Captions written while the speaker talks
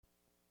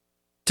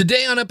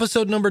Today on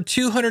episode number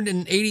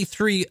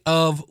 283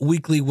 of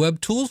Weekly Web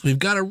Tools, we've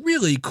got a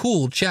really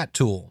cool chat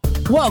tool.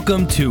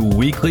 Welcome to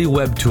Weekly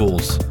Web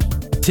Tools.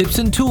 Tips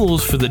and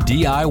tools for the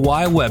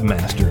DIY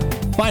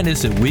webmaster. Find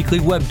us at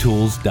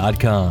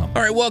weeklywebtools.com.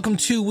 All right, welcome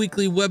to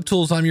Weekly Web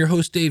Tools. I'm your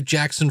host, Dave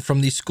Jackson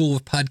from the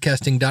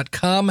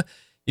schoolofpodcasting.com.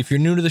 If you're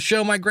new to the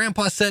show, my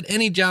grandpa said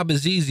any job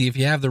is easy if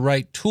you have the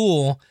right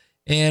tool.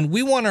 And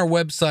we want our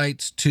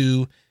websites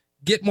to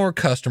get more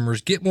customers,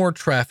 get more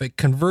traffic,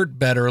 convert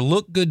better,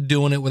 look good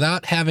doing it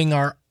without having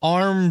our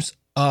arms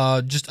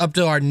just up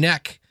to our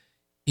neck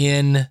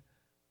in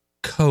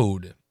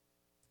code.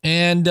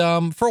 And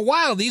for a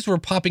while, these were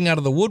popping out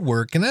of the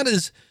woodwork, and that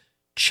is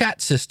chat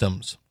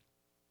systems.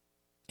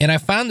 And I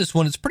found this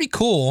one. It's pretty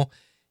cool.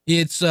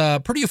 It's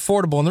pretty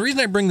affordable. And the reason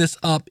I bring this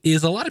up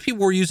is a lot of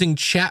people were using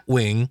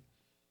Chatwing.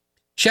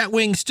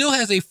 Chatwing still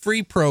has a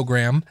free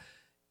program,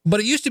 but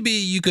it used to be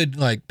you could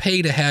like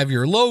pay to have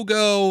your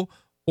logo,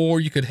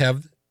 or you could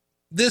have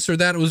this or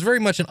that. It was very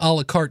much an a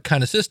la carte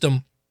kind of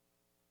system.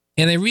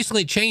 And they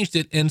recently changed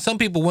it, and some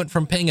people went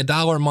from paying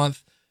 $1 a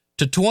month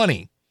to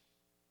 $20.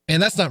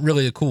 And that's not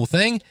really a cool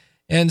thing.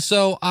 And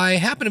so I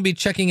happen to be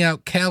checking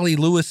out Callie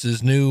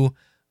Lewis's new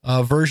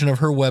version of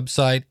her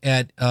website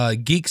at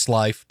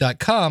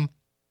geekslife.com.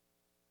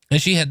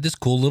 And she had this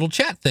cool little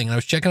chat thing. And I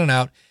was checking it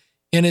out.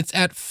 And it's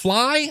at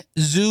flyzoo.co.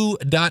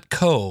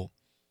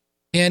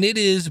 And it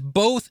is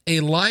both a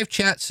live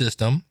chat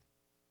system,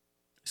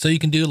 so you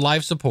can do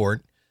live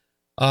support.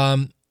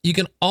 You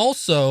can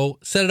also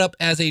set it up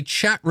as a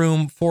chat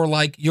room for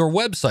like your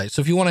website.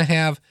 So if you want to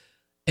have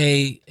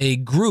a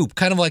group,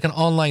 kind of like an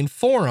online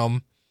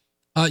forum,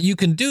 you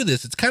can do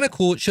this. It's kind of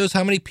cool. It shows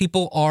how many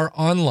people are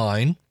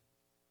online,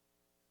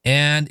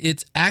 and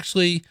it's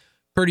actually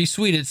pretty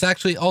sweet. It's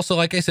actually also,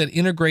 like I said,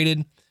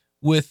 integrated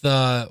with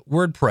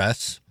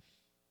WordPress,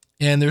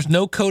 and there's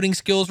no coding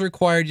skills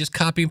required. Just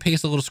copy and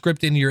paste a little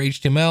script into your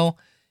HTML.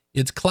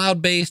 It's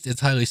cloud-based,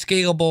 it's highly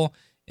scalable,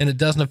 and it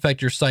doesn't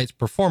affect your site's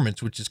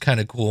performance, which is kind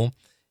of cool.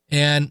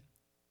 And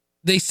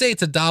they say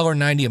it's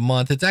 $1.90 a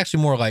month. It's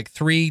actually more like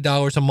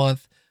 $3 a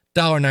month,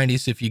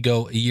 $1.90 if you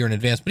go a year in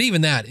advance. But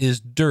even that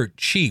is dirt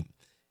cheap.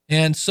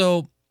 And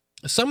so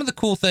some of the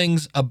cool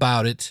things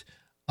about it,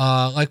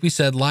 like we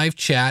said, live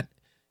chat.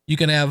 You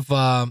can have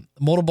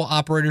multiple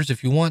operators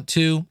if you want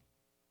to.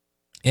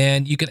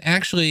 And you can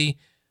actually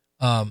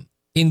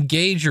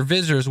engage your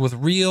visitors with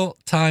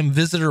real-time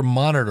visitor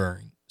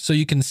monitoring. So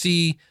you can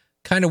see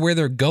kind of where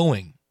they're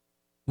going,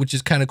 which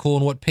is kind of cool,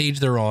 and what page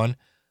they're on.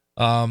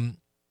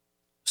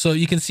 So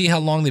you can see how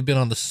long they've been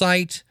on the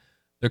site,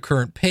 their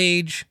current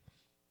page,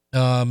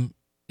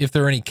 if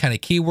there are any kind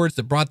of keywords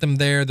that brought them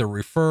there, their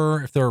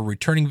refer, if they're a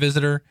returning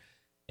visitor.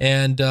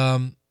 And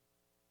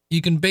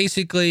you can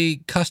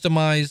basically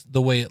customize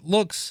the way it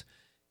looks.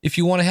 If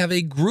you want to have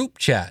a group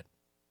chat,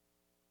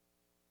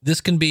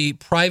 this can be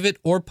private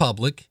or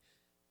public.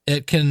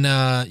 It can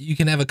you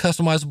can have a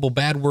customizable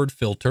bad word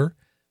filter.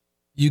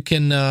 You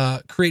can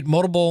create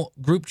multiple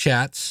group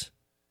chats.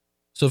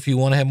 So if you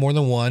want to have more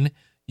than one,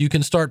 you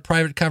can start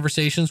private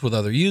conversations with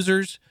other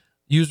users.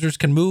 Users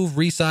can move,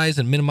 resize,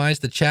 and minimize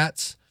the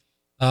chats.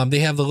 They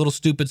have the little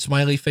stupid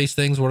smiley face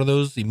things. What are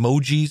those?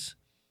 Emojis.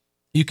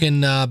 You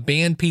can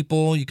ban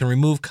people. You can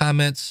remove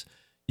comments.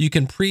 You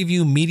can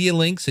preview media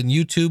links in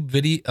YouTube,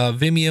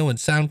 Vimeo, and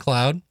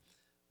SoundCloud.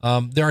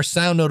 There are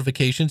sound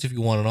notifications if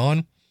you want it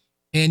on.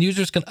 And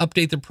users can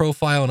update their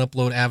profile and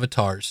upload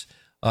avatars.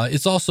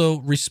 It's also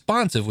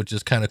responsive, which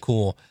is kind of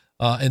cool.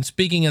 And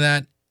speaking of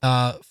that,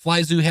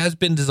 FlyZoo has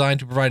been designed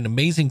to provide an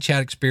amazing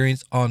chat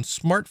experience on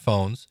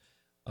smartphones,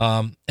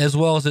 as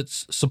well as it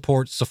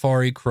supports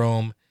Safari,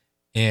 Chrome,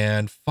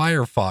 and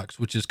Firefox,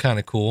 which is kind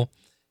of cool.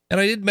 And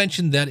I did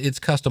mention that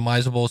it's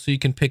customizable, so you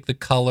can pick the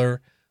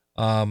color,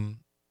 so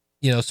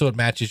it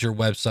matches your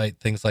website,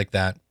 things like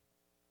that.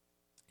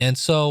 And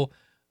so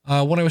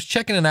when I was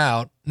checking it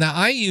out, now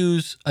I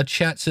use a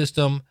chat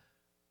system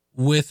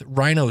with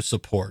Rhino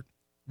support,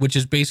 which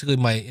is basically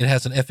it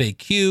has an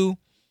FAQ,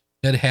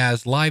 it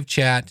has live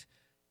chat,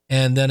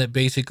 and then it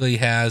basically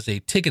has a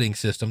ticketing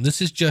system.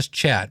 This is just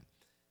chat.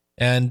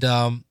 And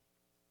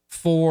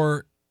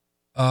for,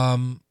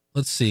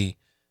 let's see,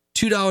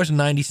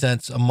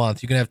 $2.90 a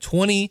month, you can have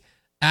 20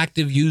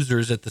 active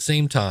users at the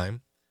same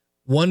time,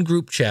 one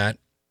group chat,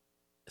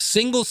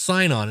 single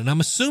sign-on. And I'm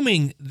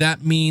assuming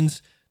that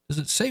means, does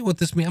it say what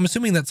this means? I'm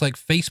assuming that's like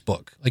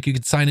Facebook. Like you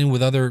could sign in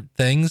with other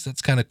things.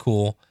 That's kind of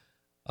cool.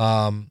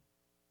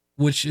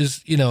 Which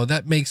is,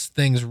 that makes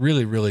things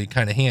really, really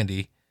kind of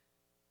handy.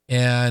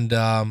 And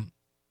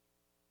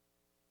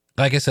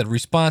like I said,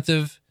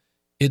 responsive,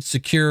 it's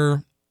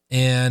secure.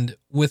 And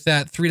with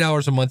that,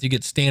 $3 a month, you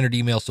get standard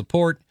email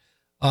support.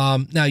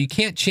 Now, you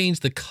can't change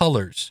the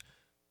colors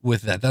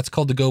with that. That's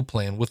called the Go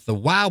plan. With the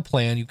WOW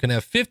plan, you can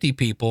have 50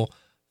 people,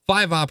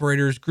 5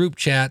 operators, group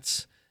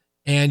chats,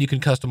 and you can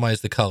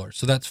customize the colors.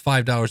 So that's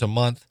 $5 a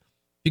month.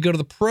 If you go to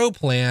the Pro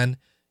plan,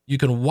 you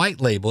can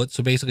white label it.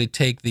 So basically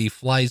take the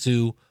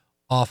FlyZoo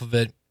off of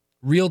it.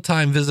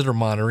 Real-time visitor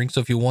monitoring. So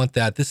if you want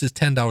that, this is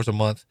 $10 a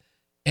month.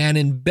 And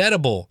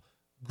embeddable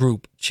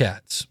group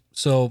chats.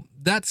 So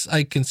that's,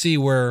 I can see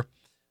where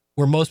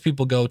most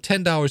people go,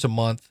 $10 a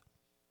month.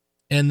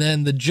 And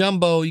then the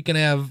jumbo, you can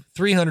have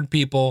 300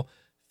 people,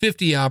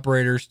 50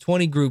 operators,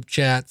 20 group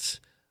chats,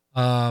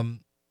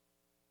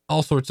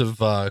 all sorts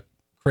of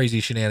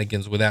crazy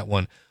shenanigans with that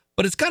one.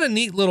 But it's got a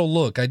neat little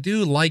look. I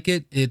do like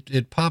it.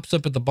 It pops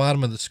up at the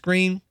bottom of the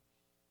screen,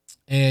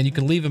 and you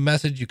can leave a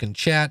message. You can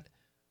chat.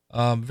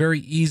 Very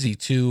easy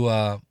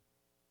to,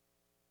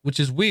 which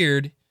is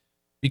weird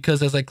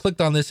because as I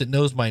clicked on this, it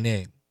knows my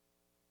name.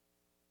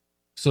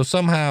 So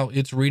somehow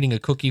it's reading a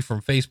cookie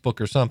from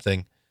Facebook or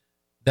something.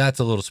 That's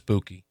a little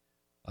spooky.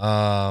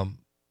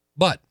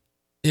 But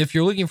if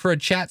you're looking for a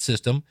chat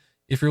system,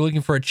 if you're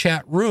looking for a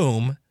chat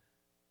room,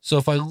 so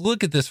if I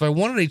look at this, if I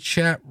wanted a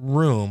chat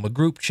room, a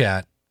group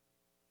chat,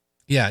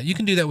 yeah, you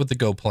can do that with the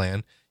Go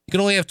plan. You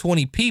can only have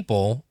 20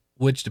 people,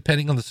 which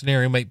depending on the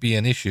scenario might be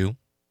an issue.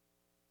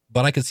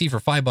 But I can see for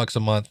 $5 a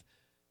month,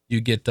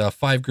 you get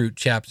 5 group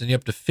chats and you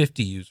up to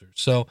 50 users.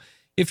 So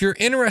if you're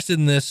interested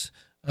in this,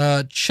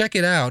 check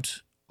it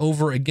out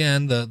over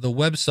again. The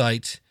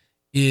website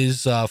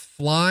is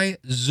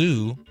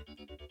flyzoo.co.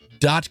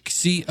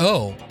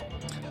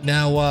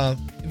 Now,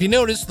 if you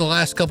notice, the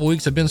last couple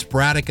weeks have been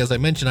sporadic. As I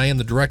mentioned, I am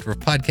the director of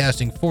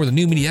podcasting for the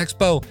New Media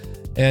Expo,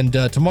 and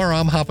tomorrow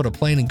I'm hopping a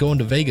plane and going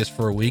to Vegas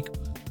for a week.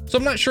 So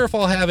I'm not sure if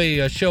I'll have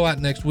a show out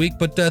next week,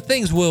 but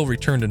things will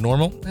return to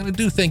normal. And I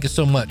do thank you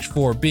so much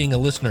for being a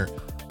listener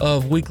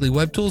of Weekly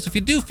Web Tools. If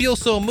you do feel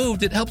so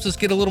moved, it helps us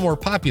get a little more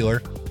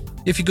popular.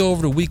 If you go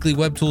over to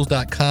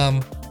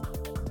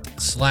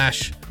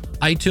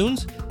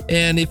weeklywebtools.com/iTunes,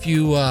 and if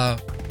you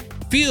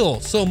feel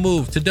so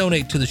moved to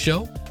donate to the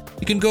show,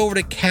 you can go over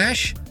to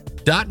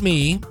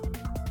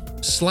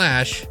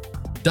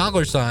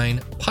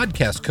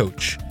cash.me/$podcast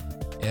coach.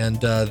 And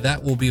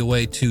that will be a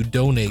way to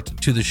donate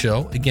to the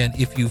show, again,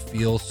 if you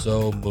feel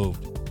so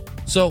moved.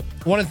 So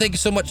I want to thank you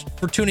so much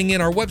for tuning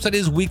in. Our website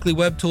is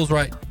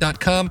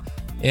weeklywebtools.com,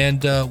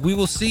 and we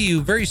will see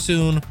you very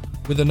soon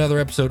with another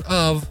episode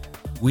of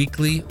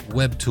Weekly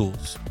Web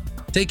Tools.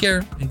 Take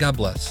care, and God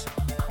bless.